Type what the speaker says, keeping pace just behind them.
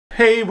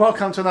Hey,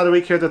 welcome to another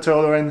week here at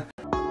TirolerInn.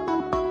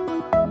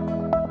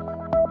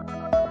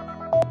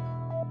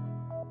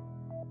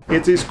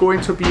 It is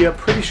going to be a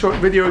pretty short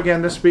video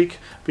again this week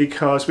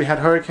because we had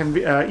Hurricane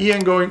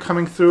Ian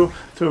coming through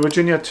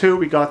Virginia too.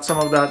 We got some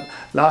of that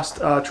last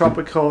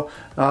tropical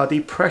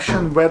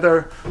depression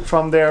weather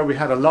from there. We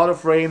had a lot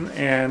of rain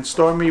and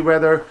stormy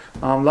weather,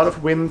 a lot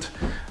of wind.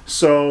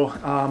 So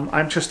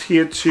I'm just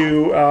here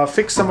to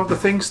fix some of the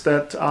things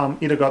that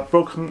either got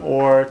broken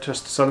or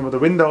just some of the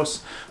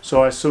windows.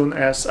 So as soon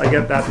as I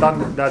get that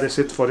done, that is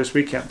it for this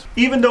weekend.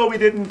 Even though we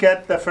didn't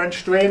get the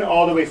French drain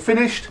all the way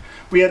finished,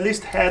 we at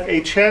least had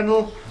a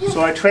channel.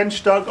 So I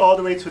trench dug all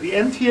the way to the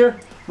end here,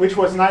 which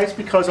was nice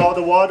because all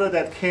the water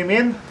that came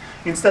in,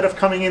 instead of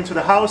coming into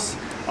the house,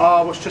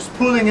 was just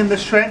pooling in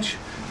this trench.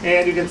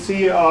 And you can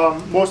see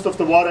most of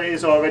the water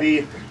is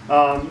already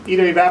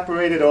either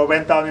evaporated or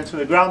went down into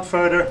the ground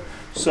further.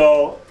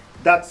 So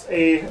that's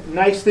a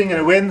nice thing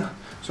and a win.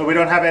 So we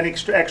don't have any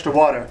extra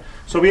water.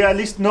 So we at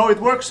least know it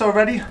works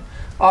already.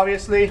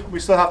 Obviously, we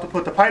still have to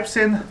put the pipes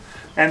in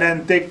and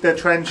then dig the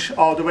trench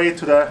all the way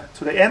to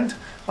the end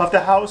of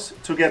the house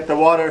to get the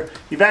water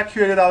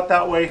evacuated out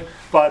that way.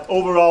 But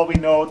overall, we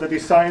know the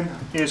design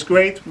is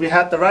great. We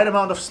had the right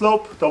amount of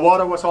slope. The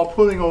water was all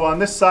pooling over on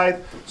this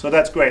side, so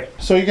that's great.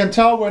 So you can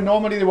tell where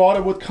normally the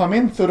water would come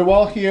in through the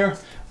wall here.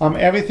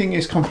 Everything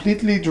is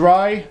completely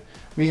dry.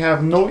 We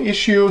have no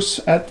issues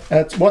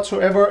at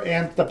whatsoever,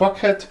 and the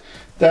bucket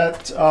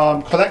that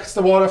collects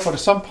the water for the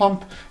sump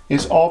pump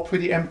is all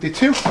pretty empty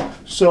too.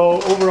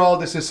 So overall,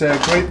 this is a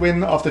great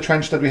win of the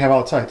trench that we have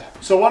outside.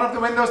 So one of the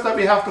windows that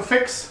we have to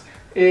fix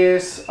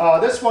is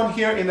this one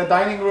here in the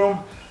dining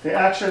room. They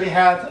actually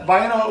had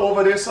vinyl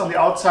over this on the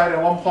outside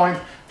at one point.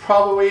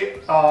 Probably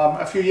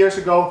a few years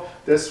ago,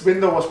 this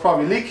window was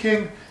probably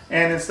leaking,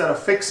 and instead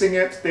of fixing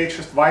it, they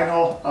just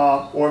vinyl,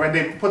 or when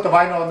they put the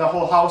vinyl on the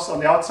whole house on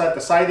the outside,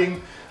 the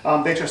siding,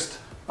 they just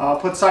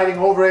put siding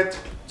over it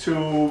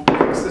to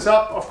fix this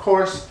up, of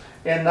course.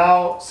 And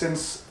now,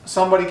 since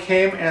somebody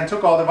came and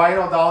took all the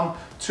vinyl down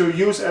to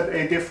use at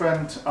a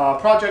different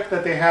project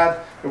that they had,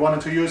 they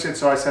wanted to use it,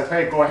 so I said,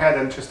 hey, go ahead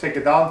and just take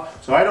it down,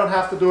 so I don't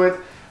have to do it.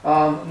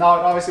 Now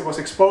it obviously was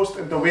exposed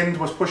and the wind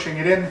was pushing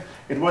it in.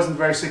 It wasn't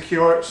very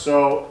secure,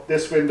 so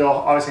this window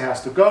obviously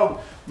has to go.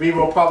 We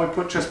will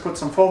probably just put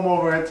some foam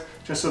over it,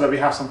 just so that we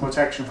have some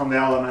protection from the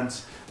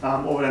elements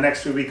over the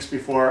next few weeks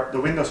before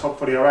the windows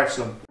hopefully arrive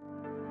soon.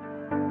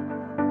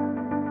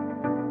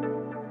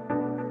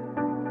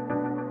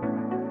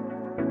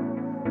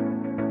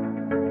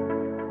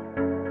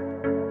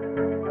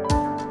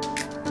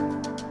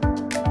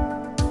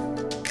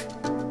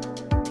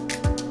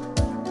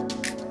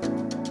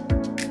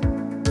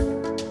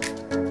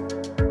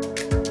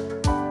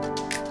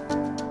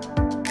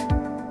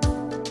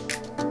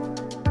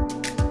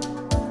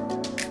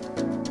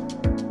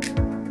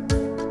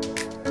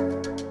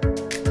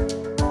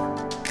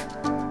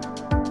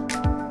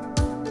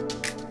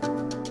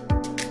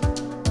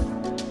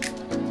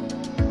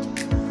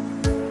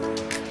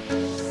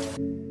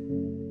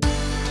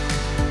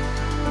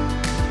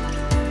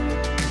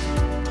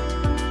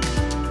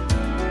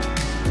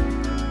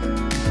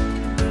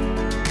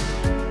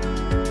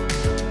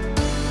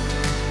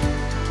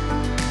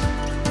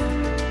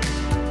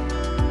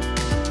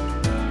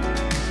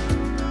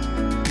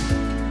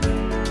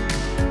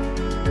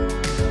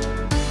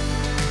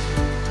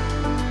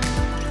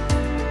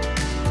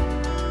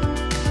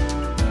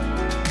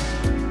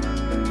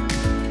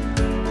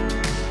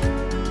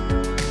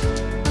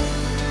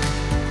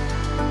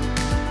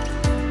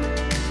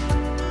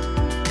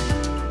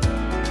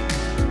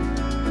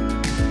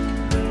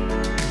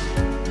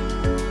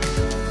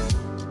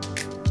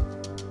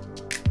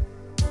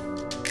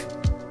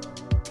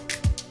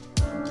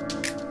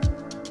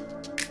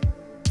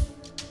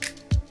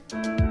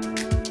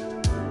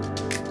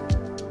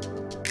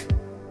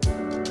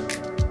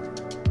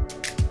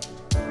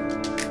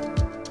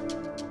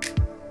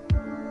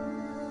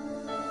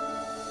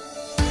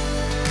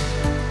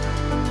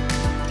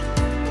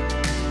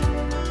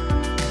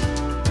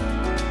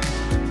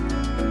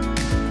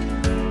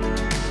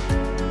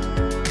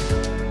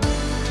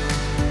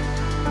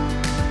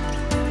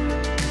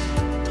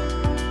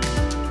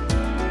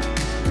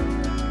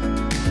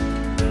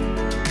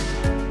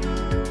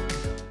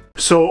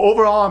 So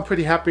overall, I'm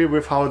pretty happy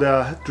with how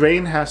the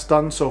drain has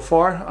done so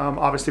far.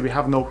 Obviously, we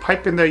have no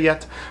pipe in there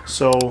yet.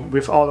 So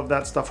with all of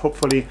that stuff,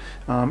 hopefully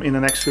in the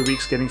next few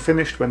weeks getting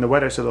finished, when the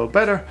weather is a little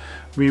better,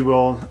 we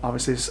will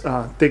obviously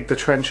dig the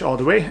trench all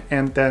the way,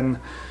 and then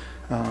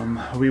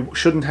we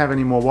shouldn't have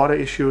any more water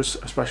issues,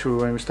 especially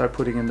when we start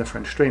putting in the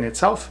French drain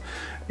itself.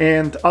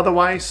 And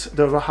otherwise,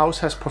 the house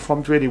has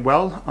performed really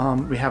well.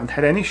 We haven't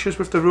had any issues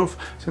with the roof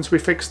since we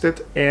fixed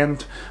it,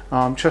 and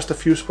just a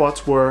few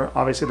spots were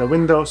obviously the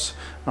windows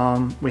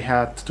we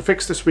had to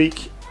fix this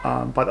week,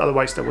 but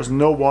otherwise there was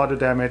no water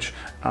damage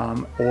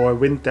or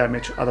wind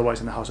damage otherwise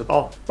in the house at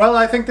all. Well,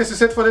 I think this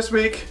is it for this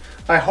week.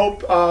 I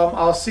hope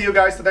I'll see you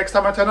guys the next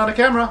time I turn on the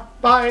camera.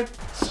 Bye!